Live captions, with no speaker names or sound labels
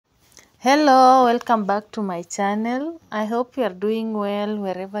Hello, welcome back to my channel. I hope you are doing well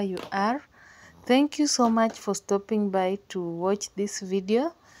wherever you are. Thank you so much for stopping by to watch this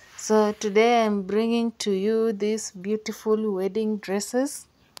video. So today I'm bringing to you these beautiful wedding dresses.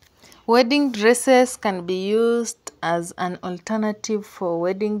 Wedding dresses can be used as an alternative for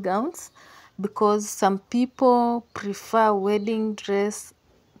wedding gowns because some people prefer wedding dress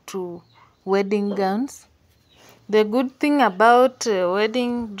to wedding gowns. The good thing about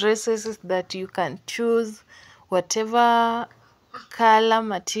wedding dresses is that you can choose whatever color,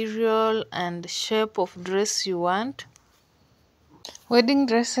 material, and shape of dress you want. Wedding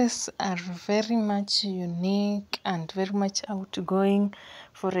dresses are very much unique and very much outgoing.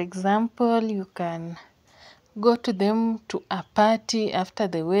 For example, you can go to them to a party after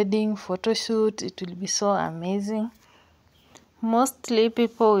the wedding photo shoot. It will be so amazing. Mostly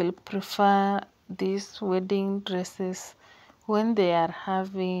people will prefer these wedding dresses when they are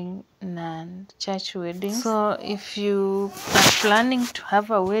having non-church weddings. So if you are planning to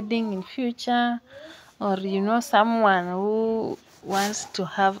have a wedding in future, or you know someone who wants to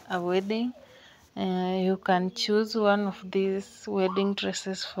have a wedding, you can choose one of these wedding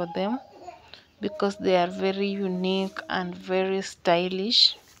dresses for them because they are very unique and very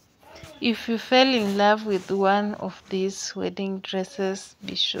stylish. If you fell in love with one of these wedding dresses,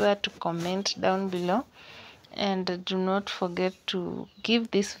 be sure to comment down below and do not forget to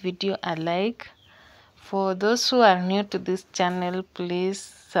give this video a like. For those who are new to this channel, please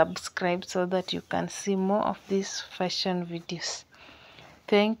subscribe so that you can see more of these fashion videos.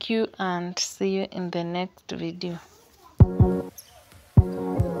 Thank you and see you in the next video.